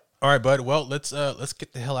 Yep, All right, bud. Well, let's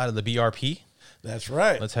get the hell out of the BRP. that's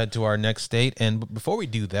right. Let's head to our next state. And before we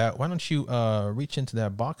do that, why don't you reach into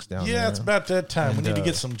that box down there? Yeah, it's about that time. And, We need to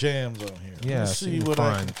get some jams on here. yeah, Let's see see what what we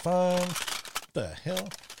I find. can find. What the hell?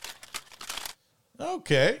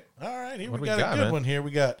 Okay. All right. Here What we do we got got, a good man? one here.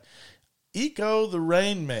 We got Eco the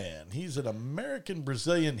Rain Man. He's an American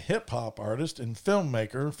Brazilian hip hop artist and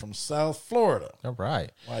filmmaker from South Florida. All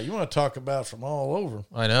right. Wow, you want to talk about from all over.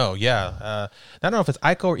 I know, yeah. I don't know if it's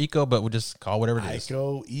Ico or Eco, but we'll just call whatever it is.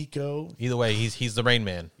 Eco. Either way, he's the Rain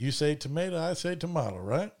Man. You say tomato, I say tomato,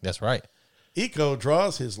 right? That's right. Eco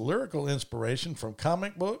draws his lyrical inspiration from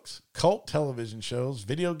comic books, cult television shows,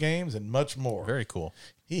 video games, and much more. Very cool.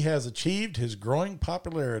 He has achieved his growing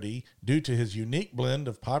popularity due to his unique blend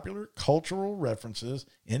of popular cultural references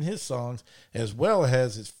in his songs, as well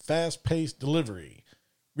as his fast-paced delivery.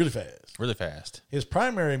 Really fast. Really fast. His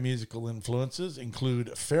primary musical influences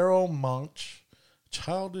include Pharoah Monch,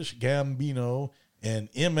 Childish Gambino,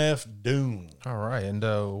 and MF Doom. All right. And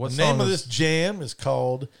what The song name of is- this jam is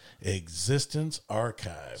called Existence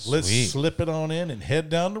Archive. Sweet. Let's slip it on in and head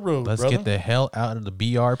down the road, Let's brother. get the hell out of the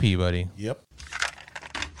BRP, buddy. Yep.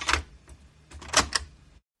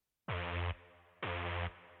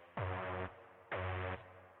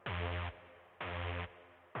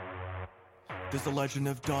 There's a legend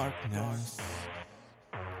of darkness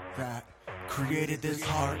that created this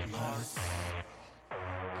heartless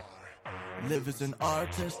Live as an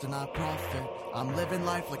artist and I profit. I'm living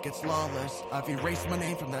life like it's lawless. I've erased my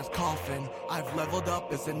name from that coffin. I've leveled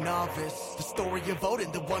up as a novice. The story of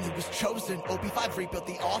Odin, the one who was chosen. OP5 rebuilt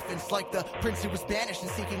the offense like the prince who was banished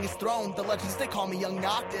and seeking his throne. The legends, they call me Young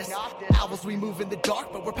Noctis. Owls, we move in the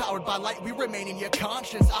dark, but we're powered by light. We remain in your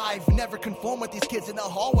conscience. I've never conformed with these kids in the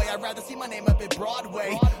hallway. I'd rather see my name up at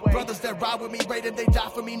Broadway. Brothers that ride with me, rate and they die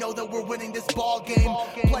for me. Know that we're winning this ball game.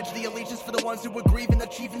 Pledge the allegiance for the ones who agree and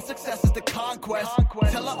achieving success is the conquest.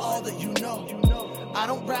 Tell her all that you know. I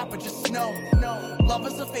don't rap, but just know. Love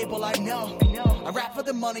is a fable, I know. I rap for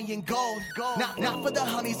the money and gold, not for the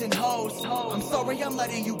honeys and hoes. I'm sorry, I'm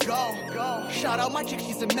letting you go. Shout out my chick,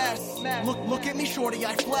 she's a mess. Look at me, shorty,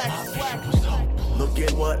 I flex. Look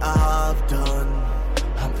at what I've done.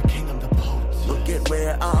 I'm the king, I'm the poet. Look at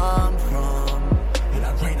where I'm from, and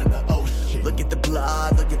I reign on the ocean. Look at the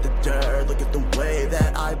blood, look at the dirt, look at the way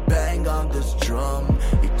that I bang on this drum.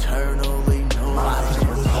 Eternally known. My vision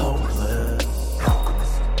was hopeless.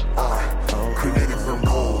 I created from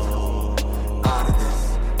gold. Out of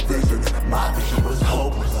this vision, my vision was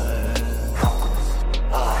hopeless.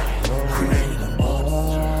 I created a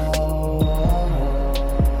monster.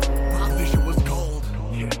 My vision was gold.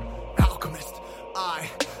 Alchemist, I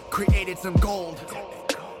created some gold.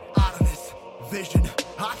 Out of this vision,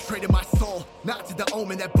 I traded my soul, not to the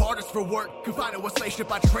omen that barters for work. Confined to a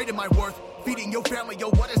spaceship, I traded my worth. Feeding your family, yo,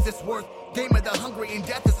 what is this worth? Game of the hungry and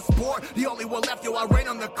death is a sport. The only one left, yo, I reign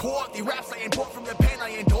on the court. The raps I import from the pen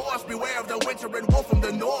I endorse. Beware of the winter and wolf from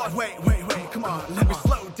the north. Wait, come on, let me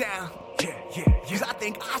slow down. Cause I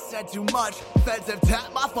think I said too much. Feds have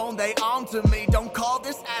tapped my phone, they on to me. Don't call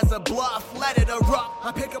this as a bluff, let it erupt.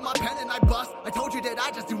 I pick up my pen and I bust. I told you that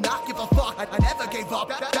I just do not give a fuck. I never gave up.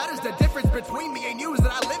 That is the difference between me and you, is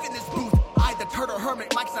that I live in this booth. I, the turtle hermit,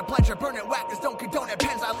 mics a pleasure, burn it, whackers don't condone it.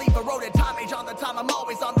 Pens I leave eroded, time age on the time. I'm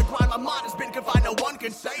always on the grind, my mind has been confined, no one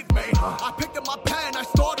can save me. I picked up my pen, I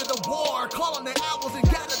started a war. Call on the owls and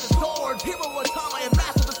gather the swords. Hero was time, I had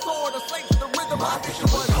mastered the sword. A slave to the rhythm, my vision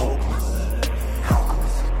was hopeless.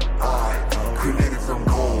 I created some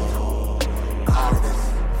gold. Out of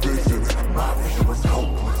this vision, my vision was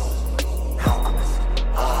hopeless. Alchemist,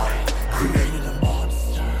 I created a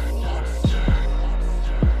monster.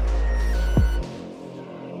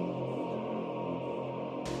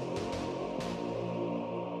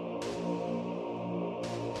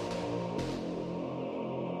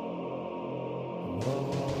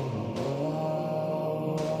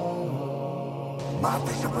 My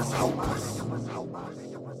vision was hopeless.